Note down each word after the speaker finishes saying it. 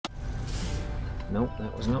Nope,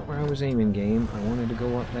 that was not where I was aiming, game. I wanted to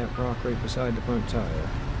go up that rock right beside the front tire.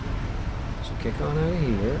 So kick on out of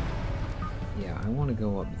here. Yeah, I want to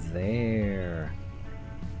go up there.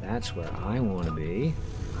 That's where I want to be.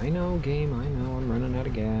 I know, game, I know. I'm running out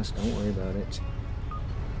of gas. Don't worry about it.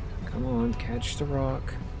 Come on, catch the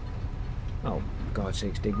rock. Oh, for God's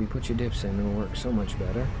sakes, Digby, put your dips in. It'll work so much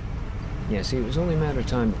better. Yeah, see, it was only a matter of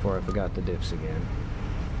time before I forgot the dips again.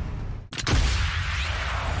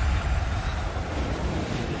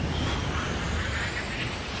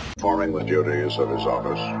 Performing the duties of his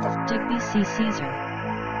office. Digby C. Caesar.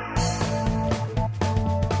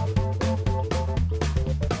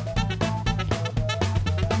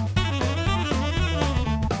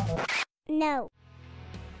 No.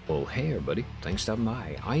 Well, hey everybody, thanks for stopping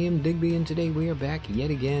by. I am Digby, and today we are back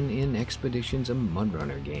yet again in Expeditions, a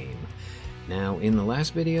MudRunner game. Now, in the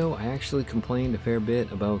last video, I actually complained a fair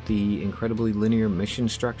bit about the incredibly linear mission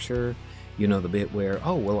structure. You know, the bit where,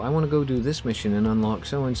 oh, well, I want to go do this mission and unlock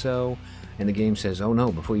so-and-so, and the game says, oh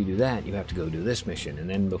no, before you do that, you have to go do this mission, and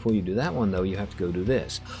then before you do that one, though, you have to go do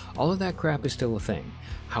this. All of that crap is still a thing.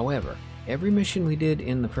 However, every mission we did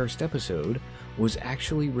in the first episode was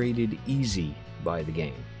actually rated easy by the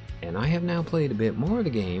game. And I have now played a bit more of the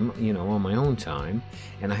game, you know, on my own time,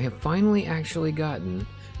 and I have finally actually gotten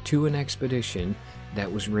to an expedition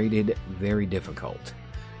that was rated very difficult.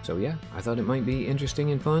 So yeah, I thought it might be interesting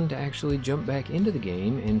and fun to actually jump back into the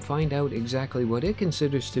game and find out exactly what it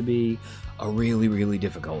considers to be a really, really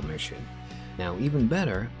difficult mission. Now, even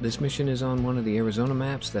better, this mission is on one of the Arizona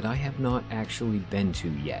maps that I have not actually been to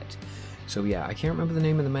yet. So yeah, I can't remember the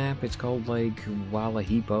name of the map. It's called like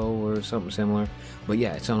Wallahipo or something similar. But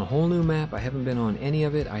yeah, it's on a whole new map. I haven't been on any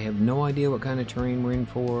of it. I have no idea what kind of terrain we're in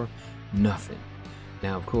for. Nothing.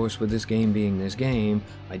 Now, of course, with this game being this game,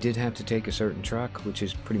 I did have to take a certain truck, which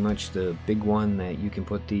is pretty much the big one that you can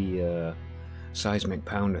put the seismic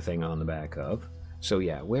pounder thing on the back of. So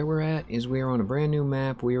yeah, where we're at is we're on a brand new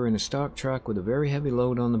map. We are in a stock truck with a very heavy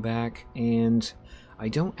load on the back, and I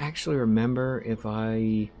don't actually remember if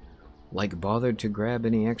I bothered to grab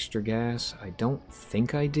any extra gas. I don't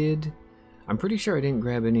think I did. I'm pretty sure I didn't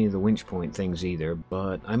grab any of the winch point things either,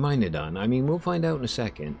 but I might have done. I mean, we'll find out in a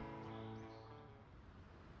second.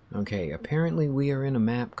 Okay, apparently we are in a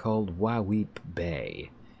map called Waweep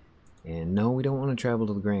Bay. And no, we don't want to travel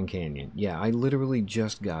to the Grand Canyon. Yeah, I literally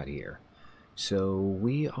just got here. So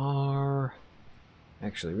we are...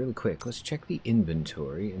 Actually, really quick, let's check the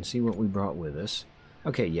inventory and see what we brought with us.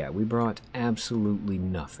 Okay, yeah, we brought absolutely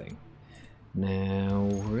nothing. Now,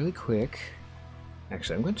 really quick...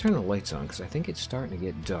 Actually, I'm going to turn the lights on because I think it's starting to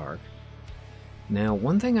get dark. Now,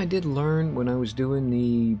 one thing I did learn when I was doing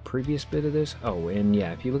the previous bit of this... Oh, and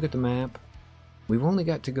yeah, if you look at the map, we've only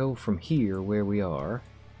got to go from here, where we are,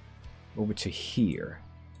 over to here.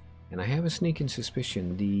 And I have a sneaking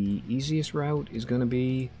suspicion the easiest route is going to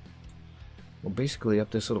be, well, basically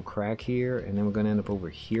up this little crack here, and then we're going to end up over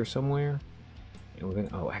here somewhere. And we're going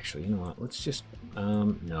to... Oh, actually, you know what? Let's just...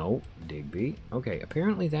 no. Digby. Okay,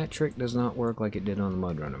 apparently that trick does not work like it did on the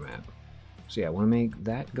MudRunner map. So yeah, I want to make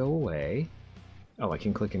that go away. Oh, I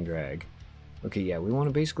can click and drag. Okay, yeah, we want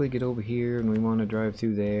to basically get over here, and we want to drive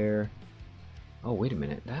through there. Oh, wait a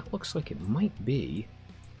minute. That looks like it might be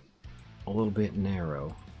a little bit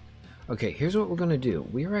narrow. Okay, here's what we're going to do.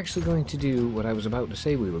 We are actually going to do what I was about to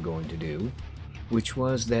say we were going to do, which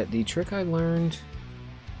was that the trick I learned,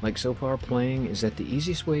 like so far playing, is that the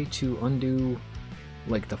easiest way to undo,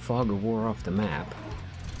 like, the fog of war off the map.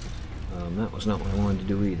 That was not what I wanted to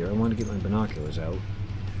do either. I wanted to get my binoculars out.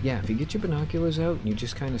 Yeah, if you get your binoculars out and you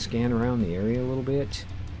just kind of scan around the area a little bit,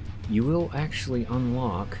 you will actually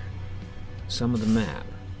unlock some of the map.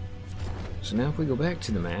 So now if we go back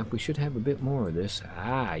to the map, we should have a bit more of this.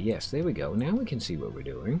 Ah, yes, there we go. Now we can see what we're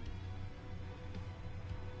doing.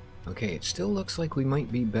 Okay, it still looks like we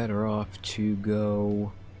might be better off to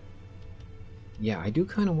go... Yeah, I do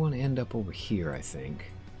kind of want to end up over here, I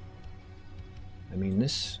think. I mean,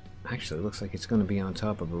 this actually looks like it's going to be on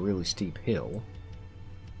top of a really steep hill.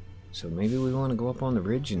 So maybe we want to go up on the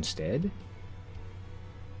ridge instead?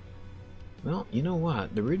 Well, you know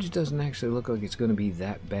what? The ridge doesn't actually look like it's going to be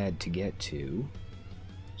that bad to get to.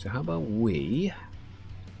 So how about we...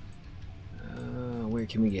 where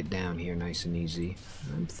can we get down here nice and easy?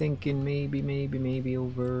 I'm thinking maybe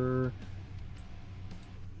over...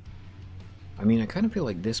 I mean, I kind of feel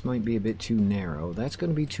like this might be a bit too narrow. That's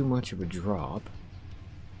going to be too much of a drop.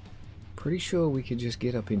 Pretty sure we could just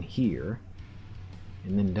get up in here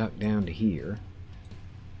and then duck down to here.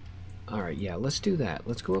 Alright, yeah, let's do that.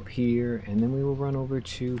 Let's go up here, and then we will run over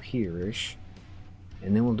to here-ish,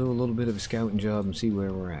 and then we'll do a little bit of a scouting job and see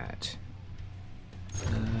where we're at.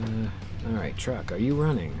 Alright, Alright, truck, are you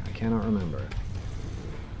running? I cannot remember.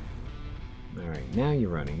 Alright, now you're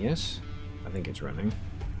running, yes? I think it's running.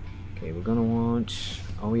 Okay, we're gonna want...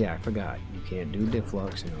 Oh yeah, I forgot. You can't do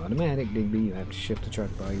difflux in automatic, Digby. You have to shift the truck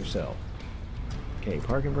by yourself. Okay,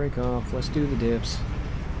 park and brake off. Let's do the diffs.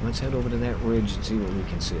 Let's head over to that ridge and see what we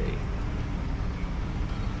can see.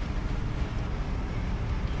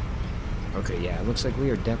 Okay, yeah, it looks like we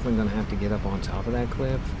are definitely going to have to get up on top of that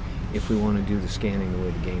cliff if we want to do the scanning the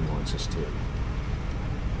way the game wants us to.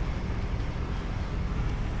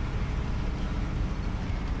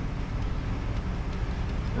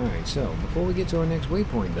 Alright, so, before we get to our next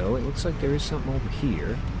waypoint, though, it looks like there is something over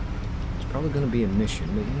here. It's probably going to be a mission,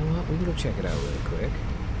 but you know what? We can go check it out really quick.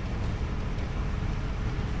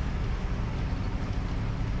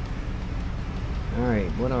 Alright,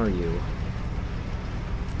 what are you?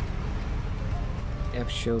 F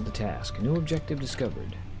showed the task. New objective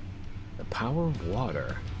discovered. The power of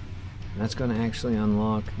water. And that's going to actually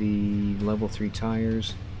unlock the level 3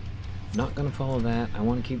 tires. Not going to follow that. I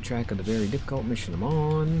want to keep track of the very difficult mission I'm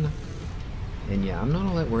on. And yeah, I'm not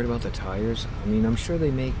all that worried about the tires. I mean, I'm sure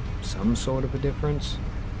they make some sort of a difference.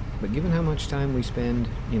 But given how much time we spend,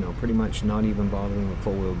 you know, pretty much not even bothering with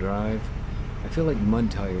full-wheel drive, I feel like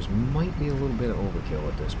mud tires might be a little bit of overkill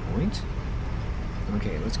at this point.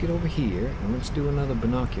 Okay, let's get over here, and let's do another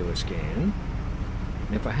binocular scan.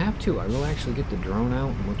 And if I have to, I will actually get the drone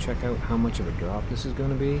out, and we'll check out how much of a drop this is going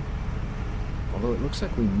to be. Although it looks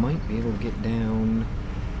like we might be able to get down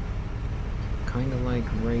kind of like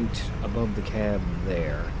right above the cab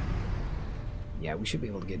there. Yeah, we should be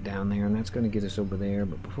able to get down there, and that's going to get us over there.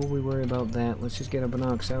 But before we worry about that, let's just get our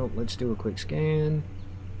binocs out. Let's do a quick scan.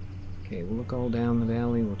 Okay, we'll look all down the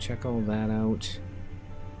valley. We'll check all that out.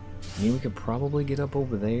 I mean, we could probably get up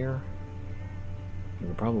over there. We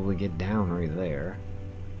could probably get down right there.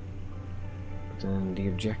 But then the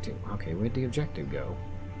objective... Okay, where'd the objective go?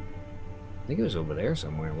 I think it was over there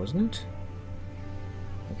somewhere, wasn't it?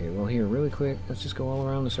 Okay, well here, really quick, let's just go all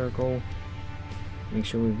around the circle. Make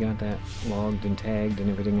sure we've got that logged and tagged and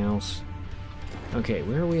everything else. Okay,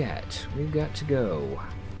 where are we at? We've got to go.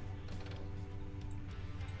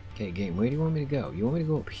 Okay, game, where do you want me to go? You want me to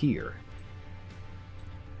go up here?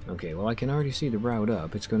 Okay, well I can already see the route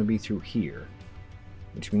up. It's going to be through here.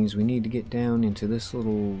 Which means we need to get down into this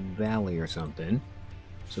little valley or something,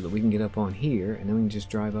 so that we can get up on here, and then we can just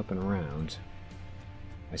drive up and around.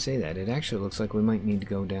 I say that, it actually looks like we might need to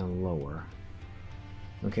go down lower.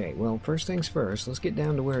 Okay, well, first things first, let's get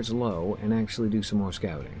down to where it's low and actually do some more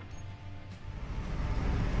scouting.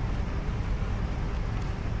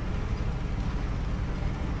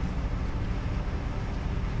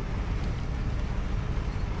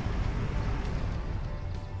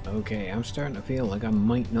 Okay, I'm starting to feel like I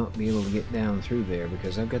might not be able to get down through there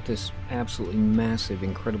because I've got this absolutely massive,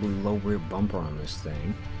 incredibly low rear bumper on this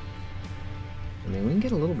thing. I mean, we can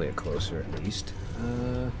get a little bit closer at least.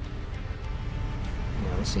 Yeah,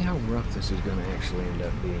 let's see how rough this is going to actually end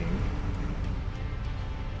up being.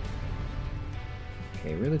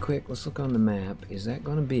 Okay, really quick, let's look on the map. Is that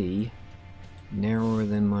going to be narrower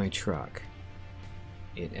than my truck?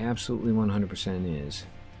 It absolutely 100% is.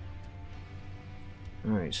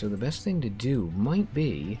 Alright, so the best thing to do might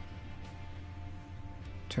be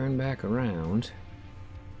turn back around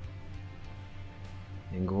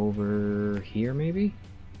and go over here, maybe?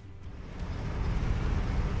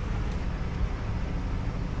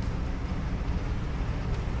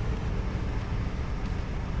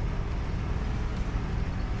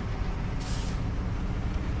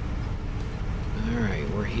 Alright,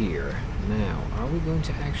 we're here. Now, are we going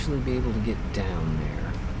to actually be able to get down there?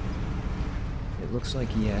 It looks like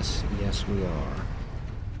yes, yes we are.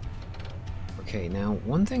 Okay, now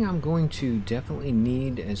one thing I'm going to definitely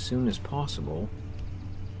need as soon as possible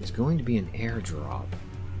is going to be an airdrop.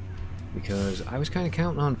 Because I was kind of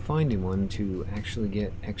counting on finding one to actually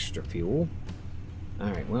get extra fuel.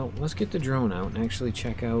 Alright, well, let's get the drone out and actually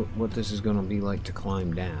check out what this is going to be like to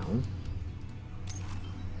climb down.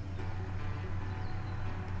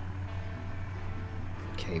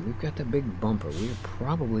 Okay, we've got the big bumper. We're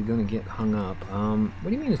probably going to get hung up. What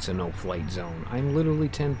do you mean it's a no-flight zone? I'm literally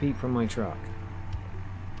 10 feet from my truck.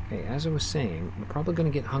 Okay, as I was saying, we're probably going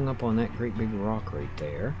to get hung up on that great big rock right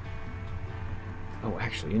there. Oh,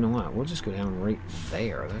 actually, you know what? We'll just go down right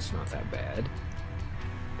there. That's not that bad.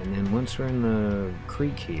 And then once we're in the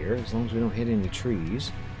creek here, as long as we don't hit any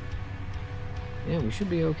trees, yeah, we should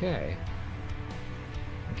be okay.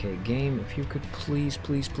 Okay, game, if you could please,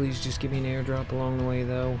 please, please just give me an airdrop along the way,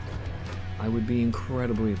 though, I would be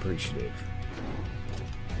incredibly appreciative.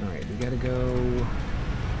 Alright, we gotta go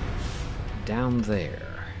down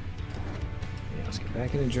there. Yeah, let's get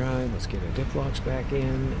back into drive, let's get our dip locks back in,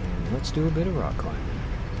 and let's do a bit of rock climbing.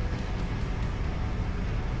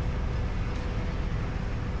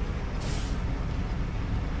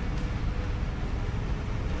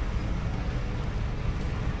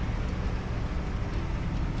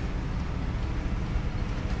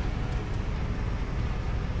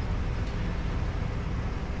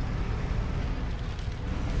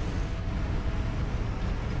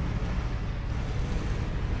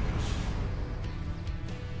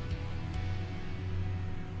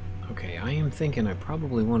 Okay, I am thinking I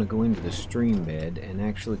probably want to go into the stream bed and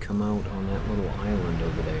actually come out on that little island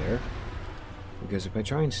over there. Because if I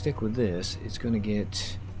try and stick with this, it's going to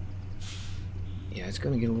get... yeah, it's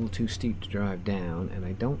going to get a little too steep to drive down, and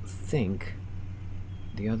I don't think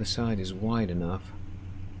the other side is wide enough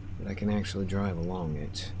that I can actually drive along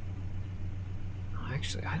it.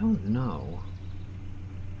 Actually, I don't know.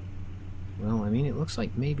 Well, I mean, it looks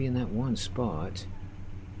like maybe in that one spot...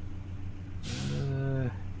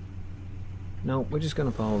 no, we're just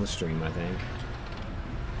gonna follow the stream, I think.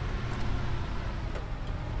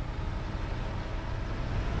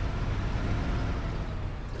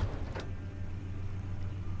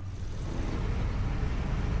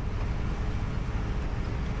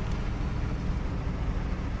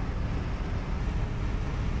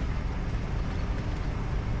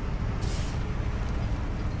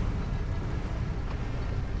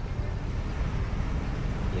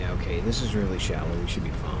 Yeah, okay, this is really shallow, we should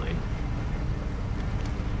be fine.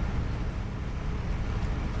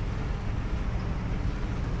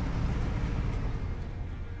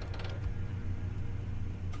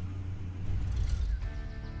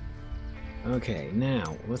 Okay,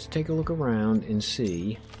 now let's take a look around and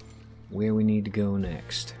see where we need to go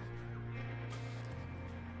next.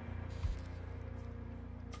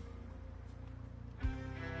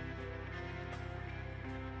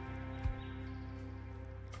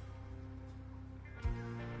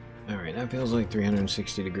 Alright, that feels like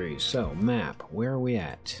 360 degrees. So, map, where are we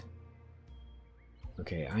at?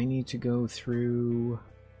 Okay, I need to go through...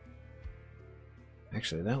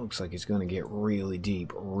 actually, that looks like it's going to get really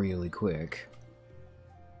deep really quick.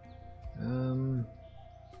 I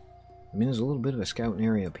mean, there's a little bit of a scouting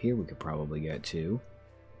area up here we could probably get to.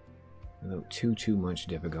 Without too much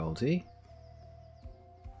difficulty.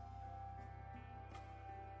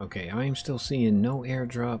 Okay, I am still seeing no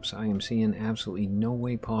airdrops. I am seeing absolutely no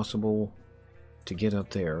way possible to get up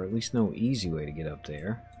there. Or at least no easy way to get up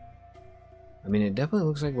there. I mean, it definitely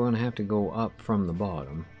looks like we're going to have to go up from the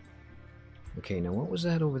bottom. Okay, now what was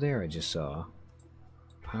that over there I just saw?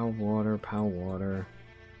 Power water, power water.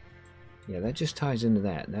 Yeah, that just ties into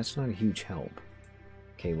that. That's not a huge help.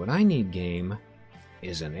 Okay, what I need, game,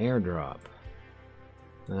 is an airdrop.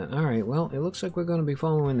 Alright, well, it looks like we're going to be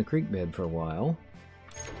following the creek bed for a while.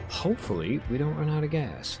 Hopefully, we don't run out of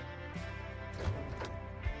gas.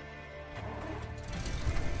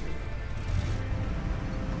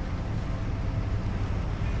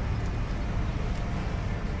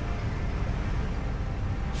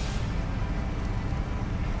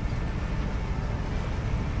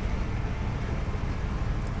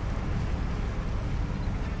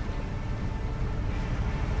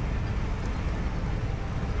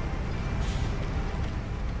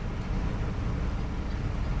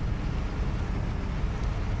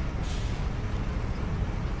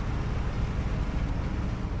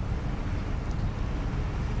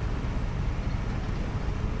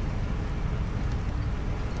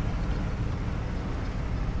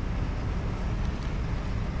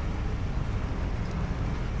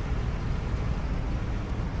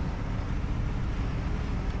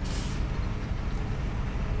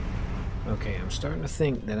 Okay, I'm starting to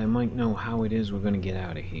think that I might know how it is we're going to get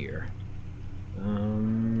out of here. I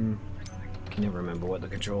can never remember what the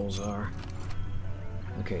controls are.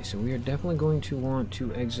 Okay, so we are definitely going to want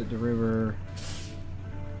to exit the river.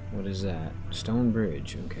 What is that? Stone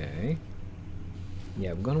Bridge, okay.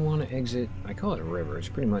 Yeah, we're going to want to exit. I call it a river. It's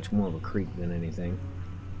pretty much more of a creek than anything.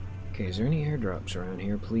 Okay, is there any airdrops around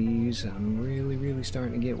here, please? I'm really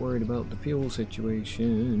starting to get worried about the fuel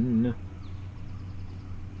situation.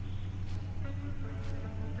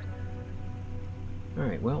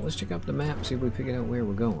 Alright, well, let's check out the map, see if we figured out where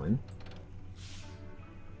we're going.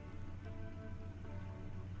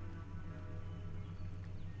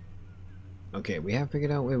 Okay, we have figured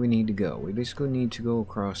out where we need to go. We basically need to go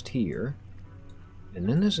across here. And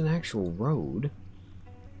then there's an actual road.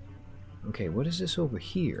 Okay, what is this over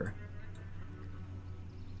here?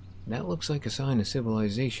 That looks like a sign of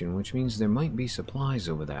civilization, which means there might be supplies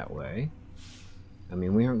over that way. I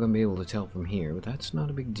mean, we aren't going to be able to tell from here, but that's not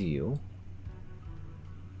a big deal.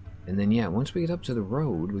 And then, yeah, once we get up to the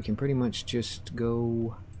road, we can pretty much just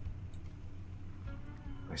go...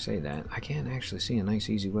 I say that. I can't actually see a nice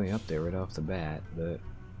easy way up there right off the bat, but...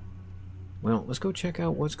 Well, let's go check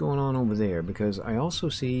out what's going on over there, because I also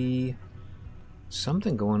see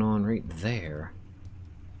something going on right there.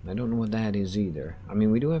 I don't know what that is either. I mean,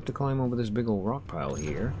 we do have to climb over this big old rock pile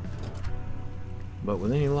here, but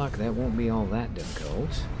with any luck, that won't be all that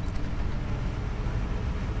difficult.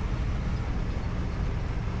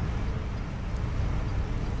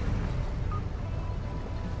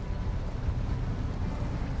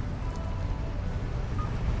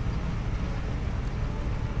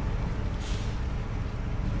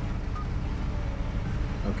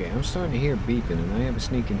 Okay, I'm starting to hear beeping, and I have a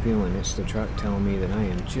sneaking feeling it's the truck telling me that I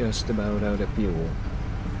am just about out of fuel.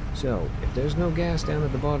 So, if there's no gas down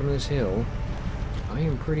at the bottom of this hill, I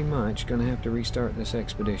am pretty much going to have to restart this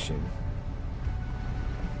expedition.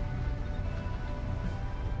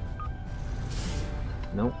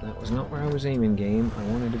 Nope, that was not where I was aiming, game. I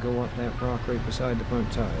wanted to go up that rock right beside the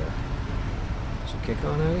front tire. So kick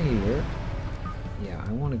on out of here. Yeah,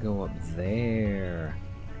 I want to go up there.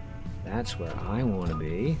 That's where I want to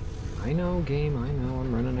be. I know, game, I know.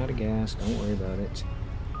 I'm running out of gas. Don't worry about it.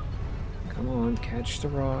 Come on, catch the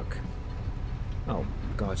rock. Oh,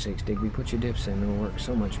 for God's sakes, Digby, put your dips in. It'll work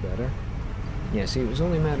so much better. Yeah, see, it was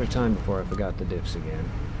only a matter of time before I forgot the dips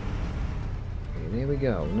again. Okay, there we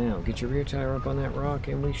go. Now, get your rear tire up on that rock,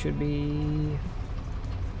 and we should be...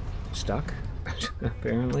 stuck,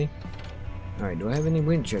 apparently. Alright, do I have any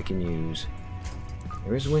winch I can use?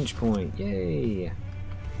 There is a winch point. Yay!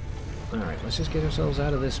 Alright, let's just get ourselves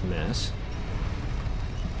out of this mess.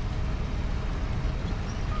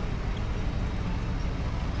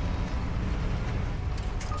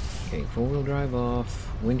 Okay, four-wheel drive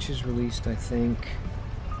off. Winch is released, I think.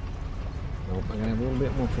 Nope, I gotta have a little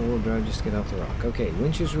bit more four-wheel drive just to get off the rock. Okay,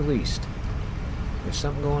 winch is released. There's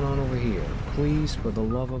something going on over here. Please, for the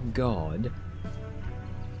love of God.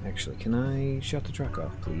 Actually, can I shut the truck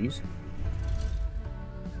off, please?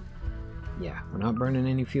 Yeah, we're not burning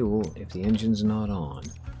any fuel if the engine's not on.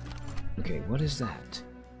 Okay, what is that?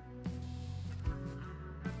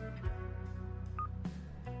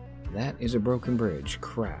 That is a broken bridge.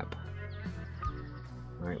 Crap.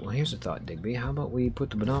 Alright, well here's a thought, Digby. How about we put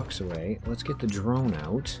the binocs away, let's get the drone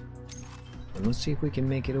out, and let's see if we can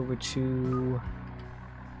make it over to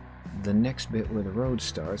the next bit where the road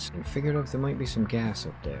starts, and figure out if there might be some gas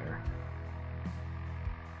up there.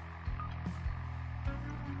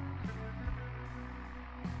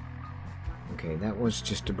 Okay, that was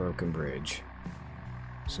just a broken bridge.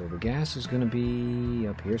 So the gas is going to be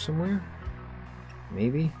up here somewhere?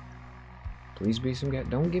 Maybe? Please be some gas.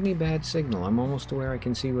 Don't give me bad signal. I'm almost to where I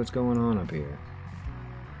can see what's going on up here.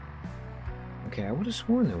 Okay, I would have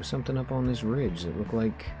sworn there was something up on this ridge that looked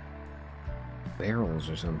like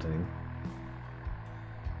barrels or something.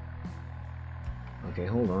 Okay,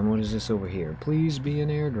 hold on. What is this over here? Please be an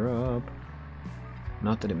airdrop.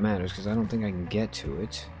 Not that it matters, because I don't think I can get to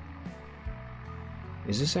it.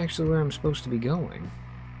 Is this actually where I'm supposed to be going?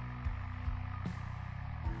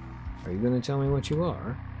 Are you going to tell me what you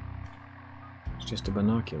are? It's just a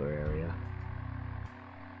binocular area.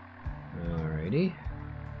 Alrighty.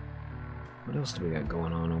 What else do we got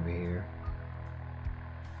going on over here?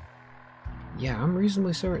 Yeah, I'm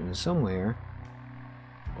reasonably certain somewhere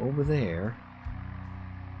over there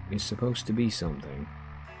is supposed to be something.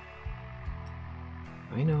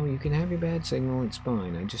 I know, you can have your bad signal, it's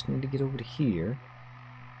fine. I just need to get over to here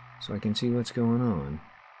so I can see what's going on.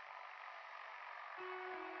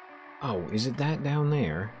 Oh, is it that down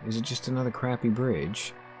there? Is it just another crappy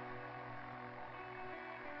bridge?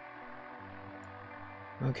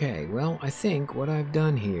 Okay, well, I think what I've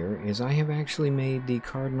done here is I have actually made the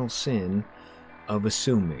cardinal sin of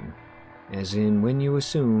assuming. As in, when you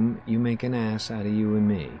assume, you make an ass out of you and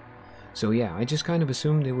me. So yeah, I just kind of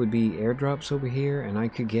assumed there would be airdrops over here and I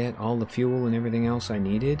could get all the fuel and everything else I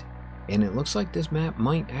needed. And it looks like this map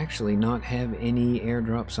might actually not have any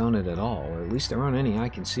airdrops on it at all, or at least there aren't any I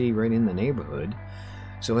can see right in the neighborhood.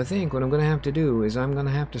 So I think what I'm going to have to do is I'm going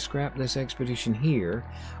to have to scrap this expedition here.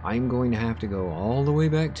 I'm going to have to go all the way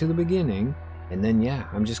back to the beginning, and then yeah,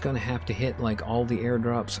 I'm just going to have to hit like all the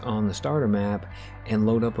airdrops on the starter map and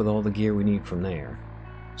load up with all the gear we need from there.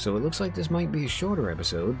 So it looks like this might be a shorter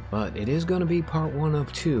episode, but it is going to be part 1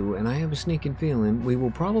 of 2, and I have a sneaking feeling we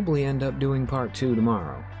will probably end up doing part 2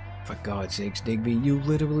 tomorrow. For God's sakes, Digby, you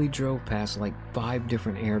literally drove past like 5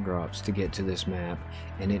 different airdrops to get to this map,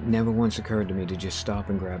 and it never once occurred to me to just stop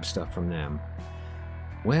and grab stuff from them.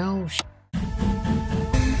 Well,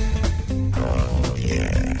 Oh,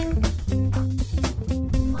 yeah.